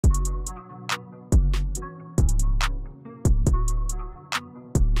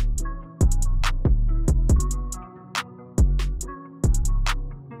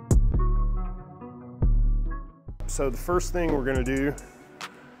So the first thing we're gonna do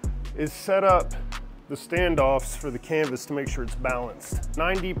is set up the standoffs for the canvas to make sure it's balanced.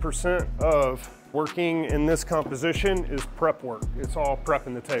 90% of working in this composition is prep work. It's all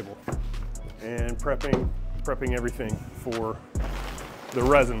prepping the table and prepping everything for the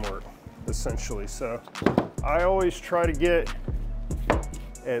resin work, essentially. So I always try to get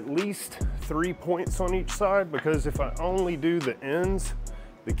at least 3 points on each side, because if I only do the ends,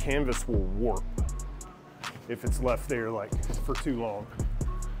 the canvas will warp if it's left there like for too long.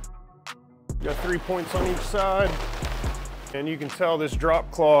 Got 3 points on each side, and you can tell this drop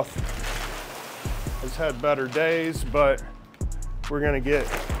cloth has had better days, but we're gonna get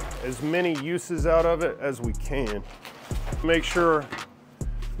as many uses out of it as we can. Make sure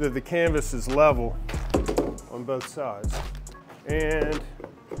that the canvas is level on both sides. And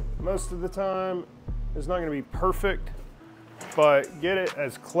most of the time, it's not gonna be perfect, but get it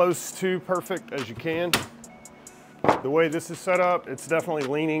as close to perfect as you can. The way this is set up, it's definitely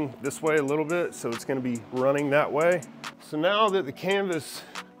leaning this way a little bit, so it's gonna be running that way. So now that the canvas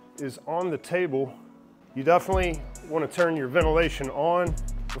is on the table, you definitely wanna turn your ventilation on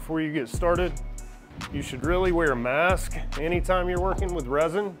before you get started. You should really wear a mask anytime you're working with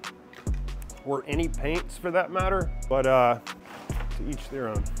resin, or any paints for that matter, but to each their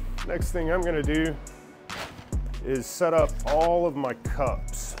own. Next thing I'm gonna do is set up all of my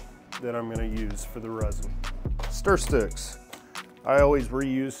cups that I'm gonna use for the resin. Stir sticks. I always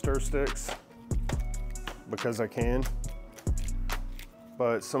reuse stir sticks because I can,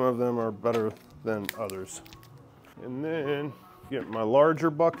 but some of them are better than others. And then get my larger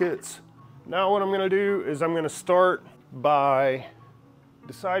buckets. Now what I'm gonna do is I'm gonna start by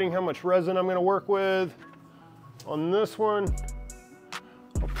deciding how much resin I'm gonna work with. On this one,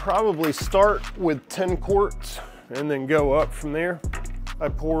 I'll probably start with 10 quarts and then go up from there. I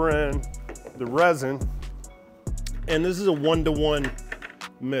pour in the resin, and this is a 1-to-1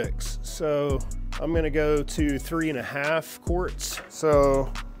 mix. So I'm gonna go to 3.5 quarts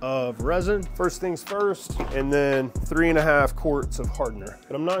of resin, first things first, and then 3.5 quarts of hardener.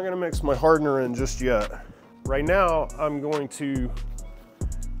 But I'm not gonna mix my hardener in just yet. Right now, I'm going to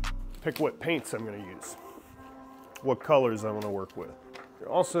pick what paints I'm gonna use, what colors I wanna work with.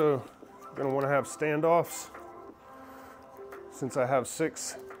 You're also gonna wanna have standoffs. Since I have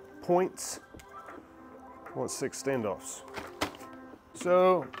 6 points, I want 6 standoffs.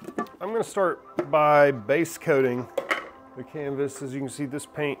 So I'm gonna start by base coating the canvas. As you can see, this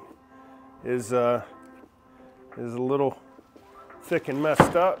paint is a little thick and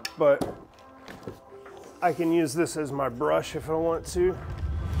messed up, but I can use this as my brush if I want to.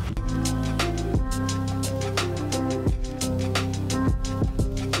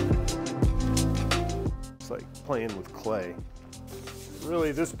 It's like playing with clay.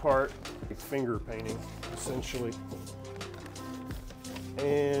 Really, this part, finger painting, essentially.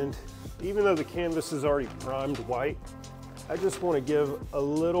 And even though the canvas is already primed white, I just want to give a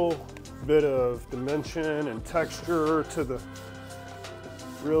little bit of dimension and texture to the,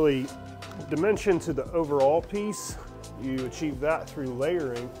 really, dimension to the overall piece. You achieve that through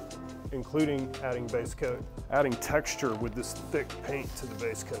layering, including adding base coat. Adding texture with this thick paint to the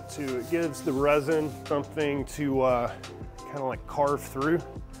base coat too. It gives the resin something to kind of like carve through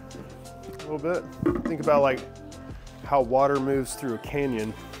a little bit. Think about like how water moves through a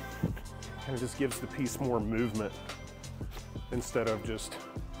canyon. Kind of just gives the piece more movement instead of just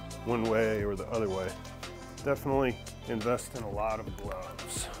one way or the other way. Definitely invest in a lot of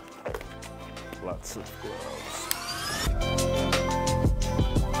gloves. Lots of gloves.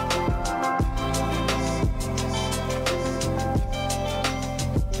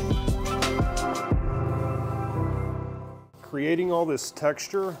 Creating all this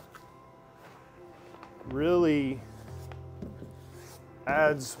texture really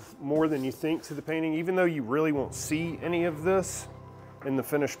adds more than you think to the painting, even though you really won't see any of this in the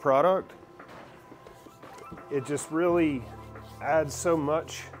finished product. It just really adds so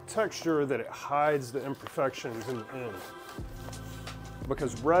much texture that it hides the imperfections in the end.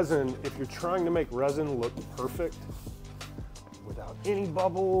 Because resin, if you're trying to make resin look perfect, without any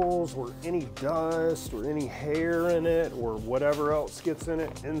bubbles or any dust or any hair in it or whatever else gets in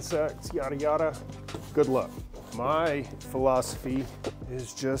it, insects, yada yada, good luck. My philosophy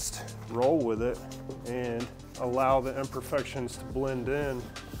is just roll with it and allow the imperfections to blend in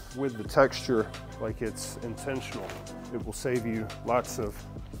with the texture like it's intentional. It will save you lots of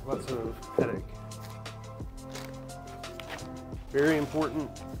headache. Very important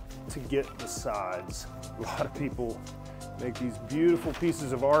to get the sides. A lot of people make these beautiful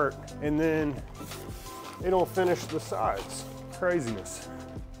pieces of art and then they don't finish the sides. Craziness,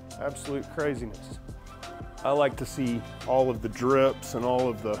 absolute craziness. I like to see all of the drips and all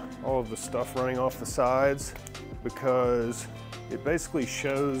of the stuff running off the sides, because it basically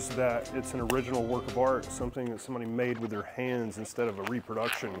shows that it's an original work of art, something that somebody made with their hands instead of a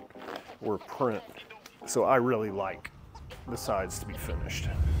reproduction or a print. So I really like the sides to be finished.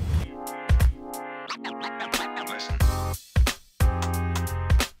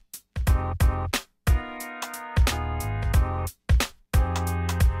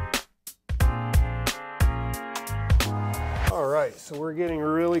 All right, so we're getting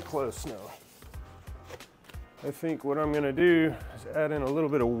really close now. I think what I'm gonna do is add in a little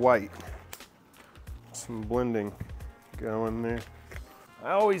bit of white. Some blending going there.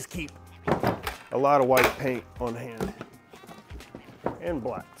 I always keep a lot of white paint on hand, and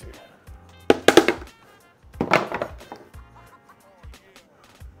black too.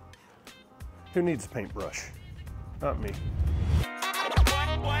 Who needs a paintbrush? Not me.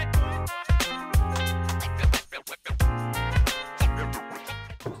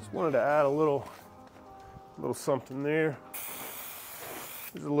 Just wanted to add a little something there.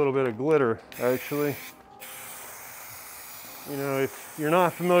 There's a little bit of glitter, actually. You know, if you're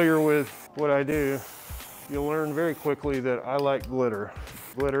not familiar with what I do, you'll learn very quickly that I like glitter.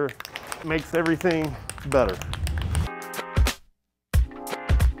 Glitter makes everything better.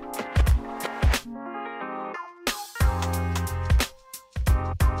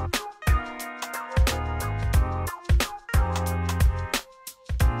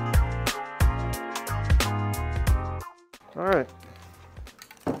 All right,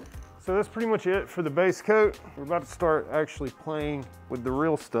 so that's pretty much it for the base coat. We're about to start actually playing with the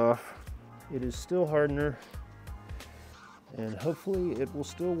real stuff. It is still hardener, and hopefully it will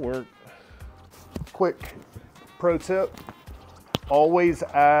still work. Quick pro tip, always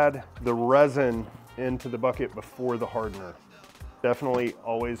add the resin into the bucket before the hardener. Definitely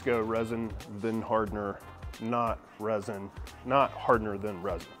always go resin then hardener, not hardener then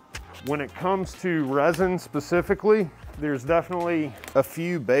resin. When it comes to resin specifically, there's definitely a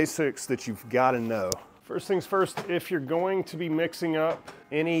few basics that you've got to know. First things first, if you're going to be mixing up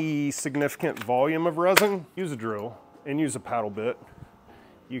any significant volume of resin, use a drill and use a paddle bit.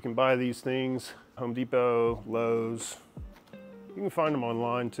 You can buy these things, Home Depot, Lowe's. You can find them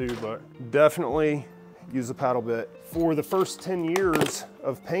online too, but definitely use a paddle bit. For the first 10 years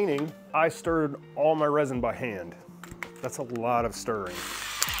of painting, I stirred all my resin by hand. That's a lot of stirring.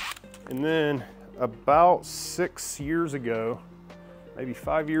 And then about 6 years ago, maybe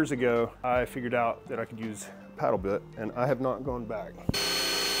 5 years ago, I figured out that I could use a paddle bit, and I have not gone back.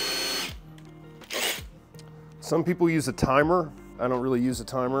 Some people use a timer. I don't really use a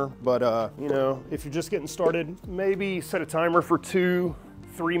timer, but you know, if you're just getting started, maybe set a timer for 2-3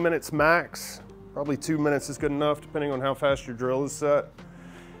 minutes max. Probably 2 minutes is good enough, depending on how fast your drill is set.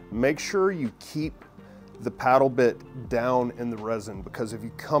 Make sure you keep the paddle bit down in the resin, because if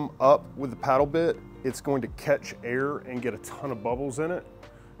you come up with the paddle bit, it's going to catch air and get a ton of bubbles in it.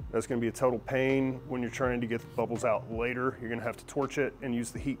 That's going to be a total pain when you're trying to get the bubbles out later. You're going to have to torch it and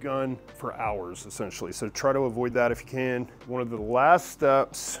use the heat gun for hours, essentially. So try to avoid that if you can. One of the last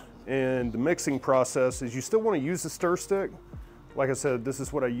steps in the mixing process is you still want to use the stir stick. Like I said, this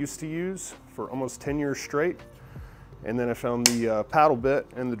is what I used to use for almost 10 years straight. And then I found the paddle bit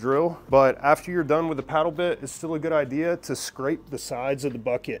and the drill. But after you're done with the paddle bit, it's still a good idea to scrape the sides of the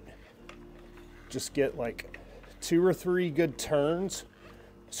bucket. Just get like 2 or 3 good turns,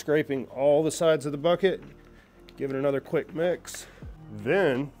 scraping all the sides of the bucket. Give it another quick mix.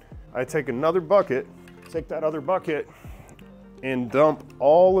 Then I take another bucket, take that other bucket, and dump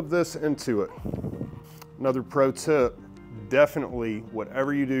all of this into it. Another pro tip, definitely,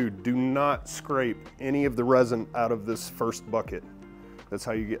 whatever you do, do not scrape any of the resin out of this first bucket. That's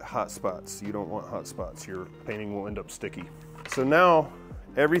how you get hot spots. You don't want hot spots. Your painting will end up sticky. So now,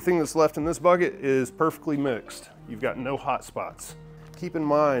 everything that's left in this bucket is perfectly mixed. You've got no hot spots. Keep in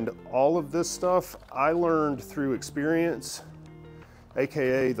mind, all of this stuff I learned through experience,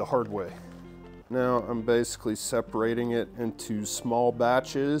 AKA the hard way. Now I'm basically separating it into small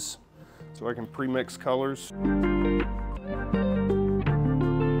batches so I can pre-mix colors.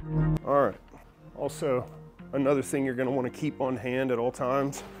 All right, also another thing you're gonna wanna keep on hand at all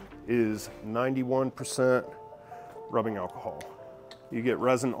times is 91% rubbing alcohol. You get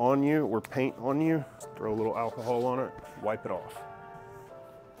resin on you or paint on you, throw a little alcohol on it, wipe it off.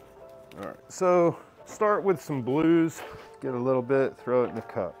 All right, so start with some blues, get a little bit, throw it in the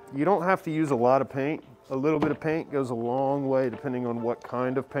cup. You don't have to use a lot of paint. A little bit of paint goes a long way depending on what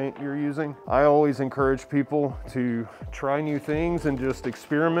kind of paint you're using. I always encourage people to try new things and just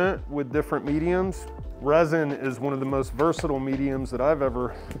experiment with different mediums. Resin is one of the most versatile mediums that I've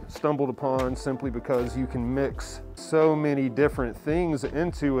ever stumbled upon, simply because you can mix so many different things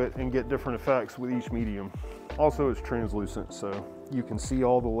into it and get different effects with each medium. Also, it's translucent, so you can see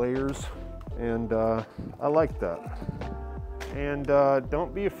all the layers, and I like that. And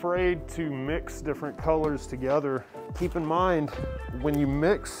don't be afraid to mix different colors together. Keep in mind, when you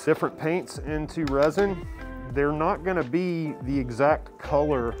mix different paints into resin, they're not gonna be the exact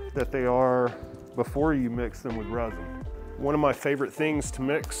color that they are before you mix them with resin. One of my favorite things to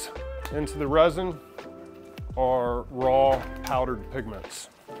mix into the resin are raw powdered pigments.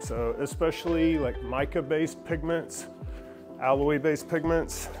 So especially like mica-based pigments, alloy-based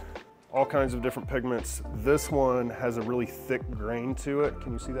pigments, all kinds of different pigments. This one has a really thick grain to it.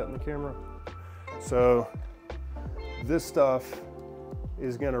 Can you see that in the camera? So this stuff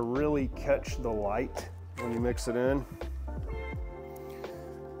is gonna really catch the light when you mix it in.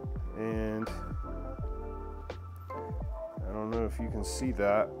 And I don't know if you can see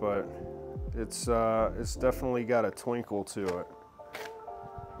that, but it's definitely got a twinkle to it,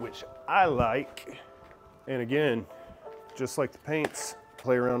 which I like. And again, just like the paints,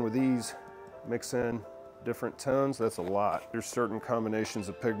 play around with these, mix in different tones. That's a lot. There's certain combinations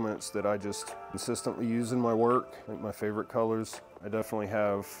of pigments that I just consistently use in my work, like my favorite colors. I definitely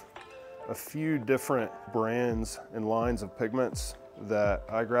have a few different brands and lines of pigments that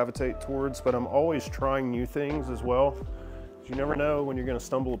I gravitate towards, but I'm always trying new things as well. You never know when you're gonna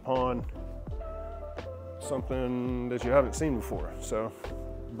stumble upon something that you haven't seen before. So,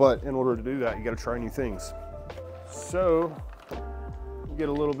 but in order to do that, you gotta try new things. So, get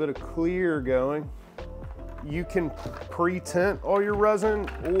a little bit of clear going. You can pre-tint all your resin,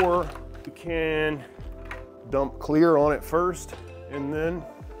 or you can dump clear on it first and then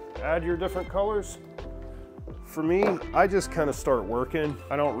add your different colors. For me, I just kind of start working.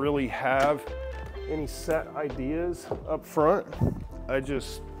 I don't really have any set ideas up front. I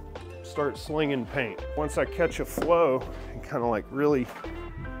just start slinging paint. Once I catch a flow and kind of like really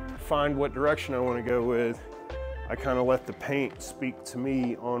find what direction I want to go with, I kind of let the paint speak to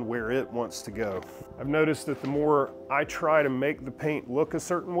me on where it wants to go. I've noticed that the more I try to make the paint look a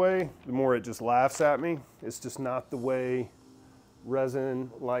certain way, the more it just laughs at me. It's just not the way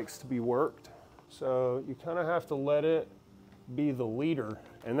resin likes to be worked. So you kind of have to let it be the leader.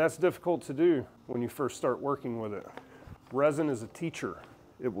 And that's difficult to do when you first start working with it. Resin is a teacher.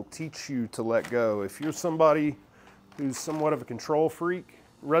 It will teach you to let go. If you're somebody who's somewhat of a control freak,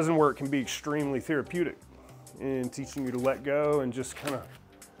 resin work can be extremely therapeutic in teaching you to let go and just kind of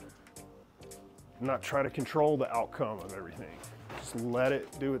not try to control the outcome of everything. Just let it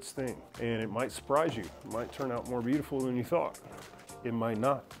do its thing. And it might surprise you. It might turn out more beautiful than you thought. It might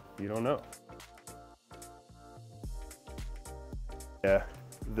not. You don't know. Yeah,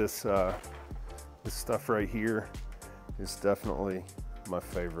 this stuff right here is definitely my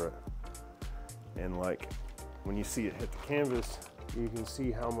favorite. And like, when you see it hit the canvas, you can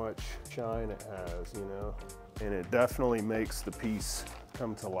see how much shine it has, you know? And it definitely makes the piece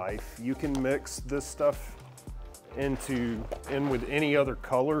come to life. You can mix this stuff in with any other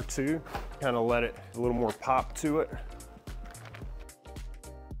color too, kind of let it a little more pop to it.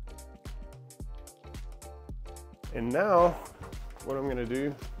 And now, what I'm gonna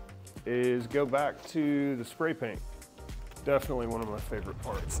do is go back to the spray paint. Definitely one of my favorite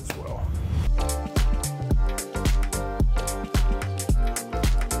parts as well.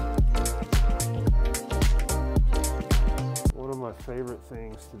 One of my favorite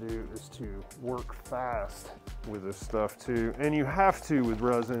things to do is to work fast with this stuff too. And you have to with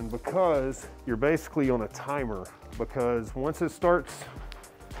resin because you're basically on a timer, because once it starts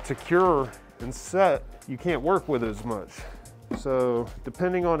to cure and set, you can't work with it as much. So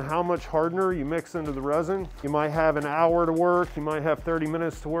depending on how much hardener you mix into the resin, you might have an hour to work, you might have 30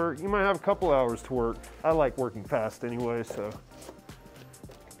 minutes to work, you might have a couple hours to work. I like working fast anyway, so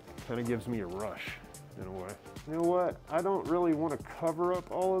kind of gives me a rush in a way. You know what? I don't really want to cover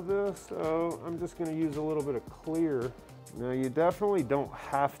up all of this, so I'm just going to use a little bit of clear. Now, you definitely don't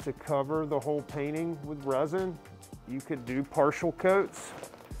have to cover the whole painting with resin. You could do partial coats.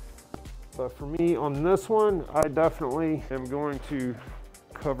 But for me on this one, I definitely am going to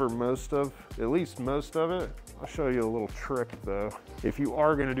cover at least most of it. I'll show you a little trick though. If you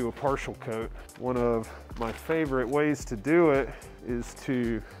are gonna do a partial coat, one of my favorite ways to do it is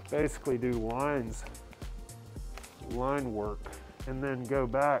to basically do line work, and then go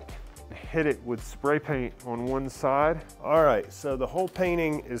back, hit it with spray paint on one side. All right, so the whole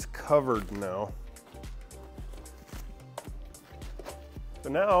painting is covered now.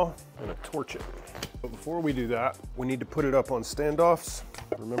 But now I'm gonna torch it. But before we do that, we need to put it up on standoffs.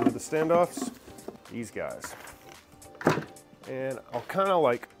 Remember the standoffs? These guys. And I'll kind of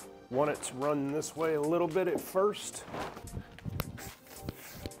like want it to run this way a little bit at first.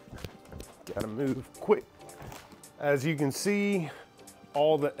 Gotta move quick. As you can see,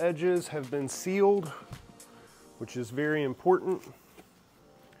 all the edges have been sealed, which is very important.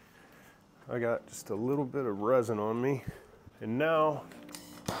 I got just a little bit of resin on me. And now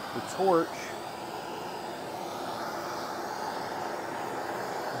the torch,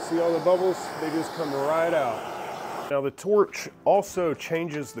 you see all the bubbles? They just come right out. Now the torch also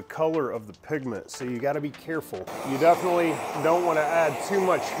changes the color of the pigment, so you gotta be careful. You definitely don't wanna add too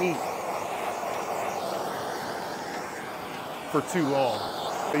much heat for too long.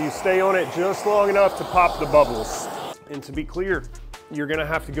 So you stay on it just long enough to pop the bubbles. And to be clear, you're gonna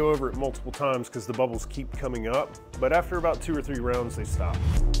have to go over it multiple times because the bubbles keep coming up, but after about 2 or 3 rounds, they stop.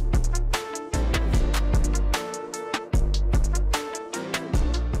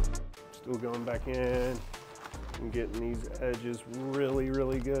 Still going back in and getting these edges really,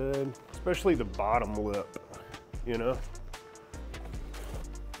 really good, especially the bottom lip, you know?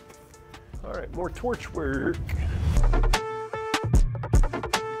 All right, more torch work.